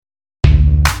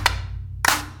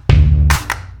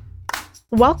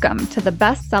Welcome to the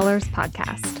Best Sellers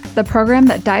Podcast, the program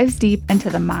that dives deep into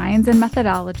the minds and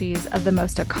methodologies of the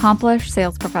most accomplished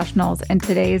sales professionals in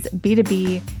today's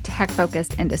B2B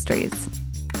tech-focused industries.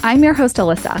 I'm your host,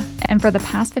 Alyssa, and for the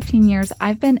past 15 years,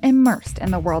 I've been immersed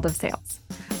in the world of sales.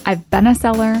 I've been a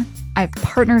seller, I've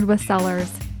partnered with sellers,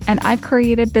 and I've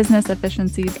created business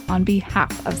efficiencies on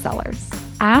behalf of sellers.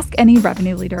 Ask any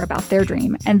revenue leader about their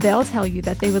dream, and they'll tell you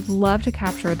that they would love to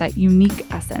capture that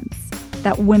unique essence,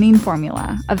 that winning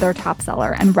formula of their top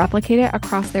seller, and replicate it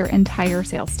across their entire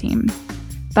sales team.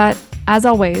 But as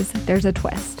always, there's a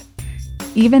twist.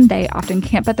 Even they often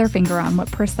can't put their finger on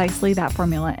what precisely that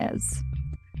formula is.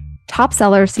 Top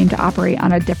sellers seem to operate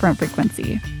on a different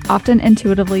frequency, often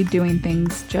intuitively doing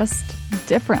things just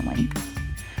differently.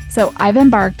 So I've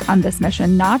embarked on this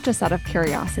mission not just out of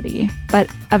curiosity, but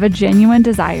of a genuine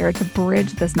desire to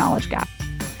bridge this knowledge gap.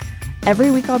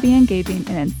 Every week I'll be engaging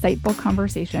in insightful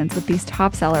conversations with these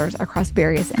top sellers across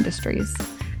various industries.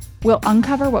 We'll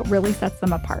uncover what really sets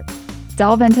them apart,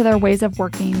 delve into their ways of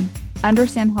working,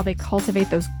 understand how they cultivate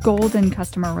those golden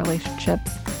customer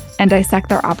relationships, and dissect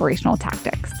their operational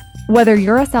tactics. Whether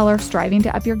you're a seller striving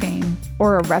to up your game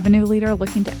or a revenue leader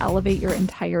looking to elevate your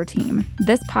entire team,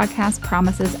 this podcast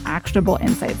promises actionable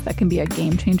insights that can be a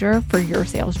game changer for your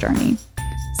sales journey.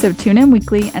 So tune in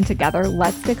weekly, and together,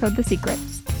 let's decode the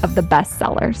secrets of the best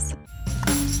sellers.